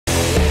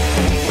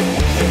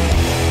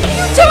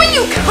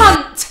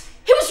cunt!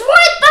 He was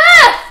right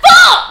there!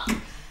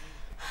 Fuck!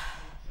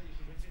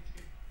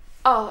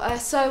 Oh,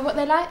 so what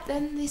they like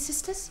then, these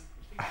sisters?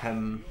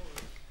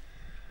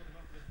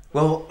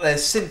 Well,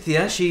 there's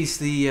Cynthia. She's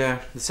the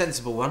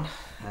sensible one.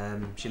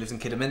 She lives in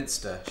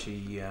Kidderminster.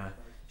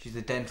 She's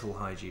the dental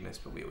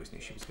hygienist, but we always knew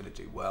she was going to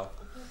do well.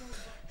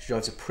 She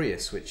drives a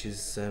Prius, which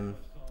is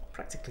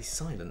practically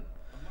silent.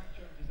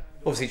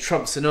 Obviously,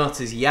 Trump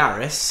Sonata's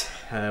Yaris,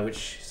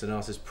 which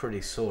Sonata's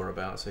pretty sore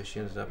about, so she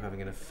ended up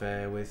having an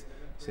affair with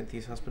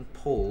Cynthia's husband,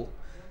 Paul,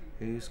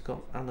 who's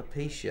got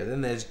alopecia.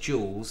 Then there's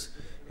Jules,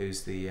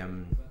 who's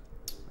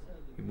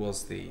who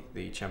was the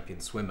champion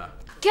swimmer.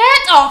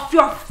 Get off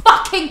your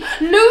fucking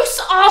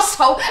loose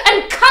arsehole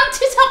and cunt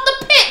it up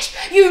the pitch,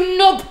 you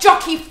knob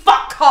jockey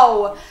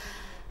fuckhole!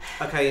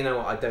 Okay, you know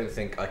what? I don't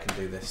think I can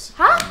do this.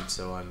 Huh?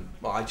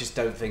 Well, I just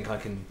don't think I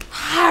can.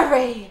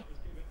 Harry!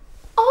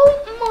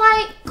 Oh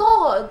my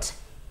god!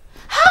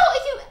 How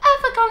are you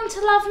ever going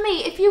to love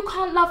me if you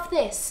can't love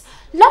this?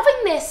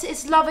 Loving this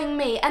is loving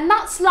me, and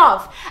that's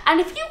love. And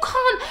if you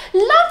can't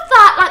love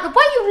that like the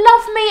way you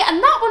love me,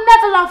 and that will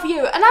never love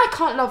you, and I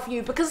can't love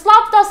you because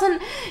love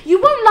doesn't, you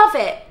won't love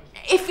it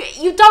if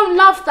you don't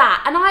love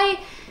that. And I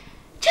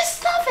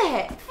just love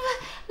it.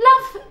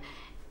 Love,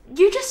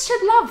 you just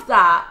should love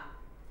that.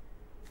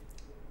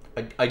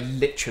 I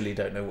literally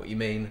don't know what you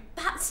mean.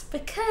 That's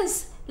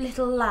because,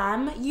 little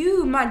lamb,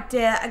 you, my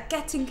dear, are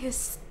getting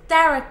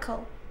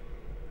hysterical.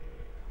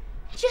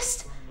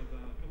 Just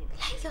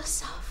let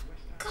yourself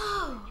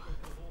go.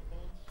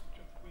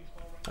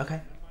 Okay.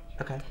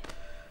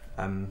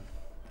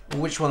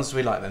 Which ones do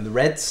we like then? The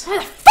reds? The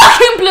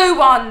fucking blue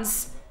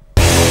ones!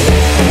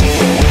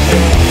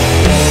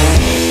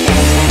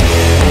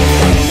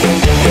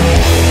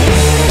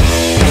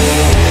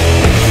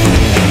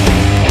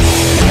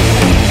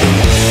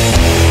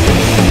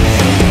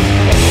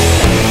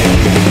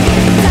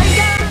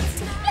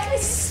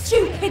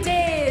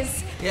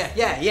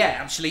 Yeah,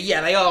 actually,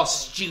 they are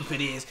stupid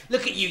ears.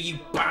 Look at you, you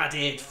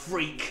bad-eared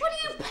freak. What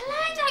are you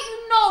playing at,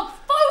 you knob?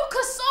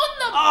 Focus on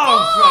the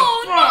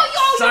Oh, ball, not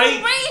for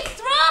your fuck's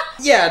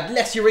urethra! Yeah,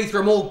 less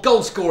urethra, more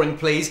goal scoring,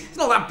 please. It's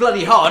not that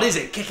bloody hard, is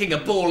it, kicking a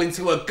ball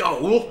into a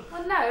goal?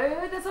 Well,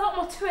 no, there's a lot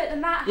more to it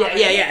than that, Yeah,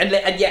 Harry.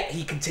 and yet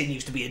he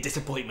continues to be a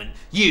disappointment.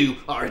 You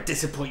are a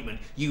disappointment,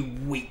 you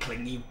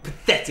weakling, you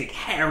pathetic,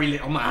 hairy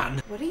little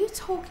man. What are you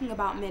talking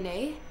about,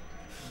 Minnie?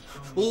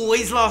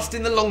 Always last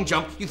in the long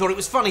jump. You thought it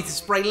was funny to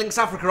spray Lynx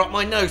Africa up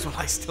my nose. Well,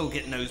 I still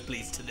get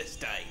nosebleeds to this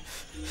day.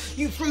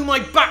 You threw my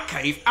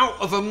Batcave out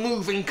of a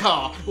moving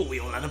car. Well, we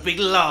all had a big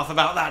laugh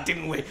about that,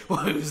 didn't we? Well,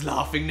 who's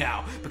laughing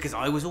now? Because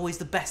I was always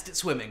the best at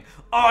swimming.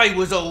 I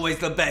was always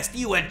the best.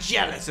 You were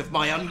jealous of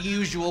my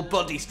unusual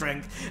body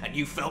strength, and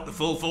you felt the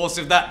full force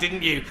of that,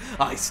 didn't you?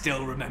 I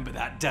still remember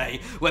that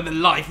day when the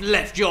life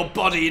left your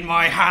body in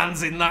my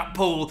hands in that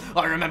pool.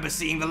 I remember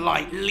seeing the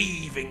light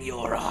leaving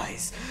your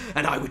eyes,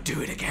 and I would do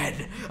it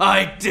again.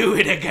 I'd do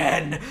it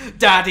again.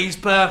 Daddy's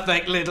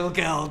perfect little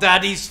girl,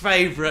 Daddy's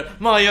favourite,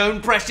 my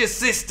own precious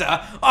sister.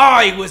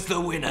 I was the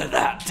winner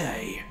that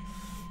day.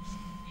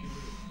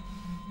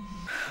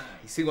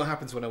 You see what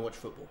happens when I watch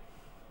football?